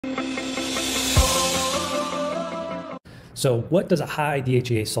So what does a high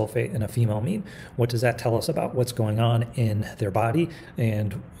DHEA sulfate in a female mean? What does that tell us about what's going on in their body?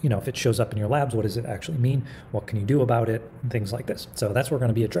 And, if it shows up in your labs, what does it actually mean? What can you do about it? Things like this. So that's what we're going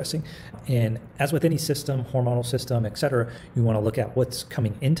to be addressing. And as with any system, hormonal system, etc., you want to look at what's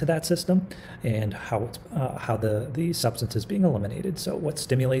coming into that system and how the substance is being eliminated. So what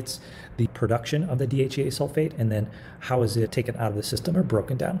stimulates the production of the DHEA sulfate, and then how is it taken out of the system or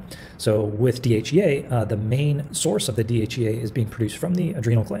broken down? So with DHEA, the main source of the DHEA is being produced from the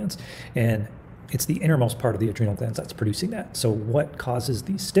adrenal glands, and it's the innermost part of the adrenal glands that's producing that. So what causes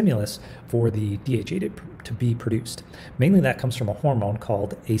the stimulus for the DHEA to be produced? Mainly that comes from a hormone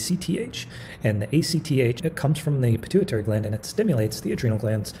called ACTH. And the ACTH, it comes from the pituitary gland, and it stimulates the adrenal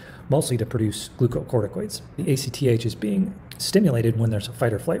glands mostly to produce glucocorticoids. The ACTH is being stimulated when there's a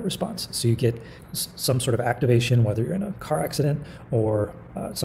fight or flight response. So you get some sort of activation, whether you're in a car accident or